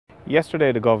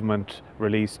Yesterday the government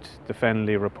released the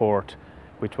Fennelly report,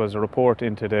 which was a report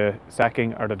into the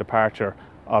sacking or the departure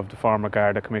of the former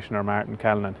Garda Commissioner Martin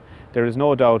Collin. There is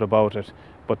no doubt about it,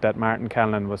 but that Martin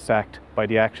Collin was sacked by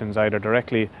the actions either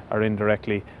directly or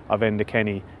indirectly of Enda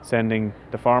Kenny, sending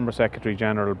the former Secretary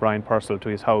General Brian Purcell to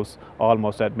his house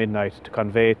almost at midnight to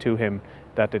convey to him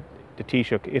that the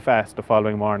Taoiseach, if asked the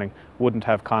following morning, wouldn't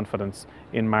have confidence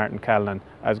in Martin Collin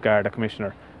as Garda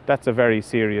Commissioner. That's a very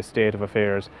serious state of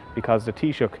affairs, because the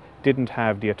Taoiseach didn't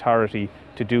have the authority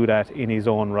to do that in his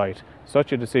own right.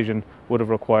 Such a decision would have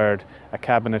required a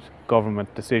cabinet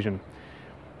government decision.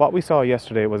 What we saw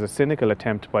yesterday was a cynical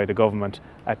attempt by the government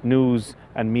at news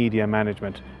and media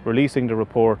management, releasing the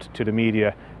report to the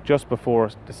media just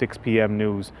before the 6 p.m.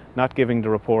 news, not giving the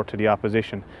report to the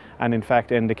opposition, and in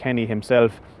fact Enda Kenny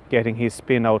himself getting his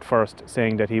spin out first,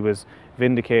 saying that he was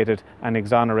vindicated and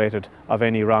exonerated of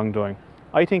any wrongdoing.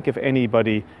 I think if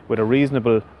anybody with a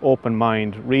reasonable, open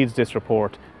mind reads this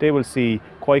report, they will see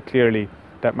quite clearly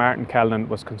that Martin Collin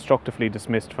was constructively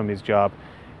dismissed from his job.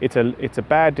 It's a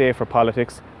bad day for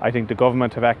politics. I think the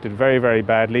government have acted very, very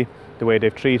badly, the way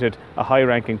they've treated a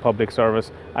high-ranking public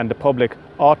service, and the public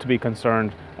ought to be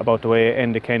concerned about the way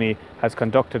Enda Kenny has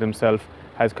conducted himself,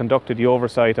 has conducted the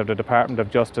oversight of the Department of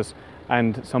Justice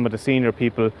and some of the senior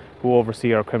people who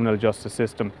oversee our criminal justice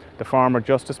system. The former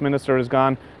Justice Minister is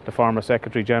gone, the former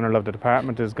Secretary General of the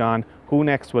Department is gone. Who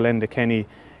next will Enda Kenny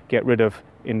get rid of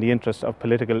in the interest of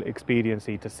political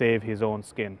expediency to save his own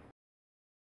skin?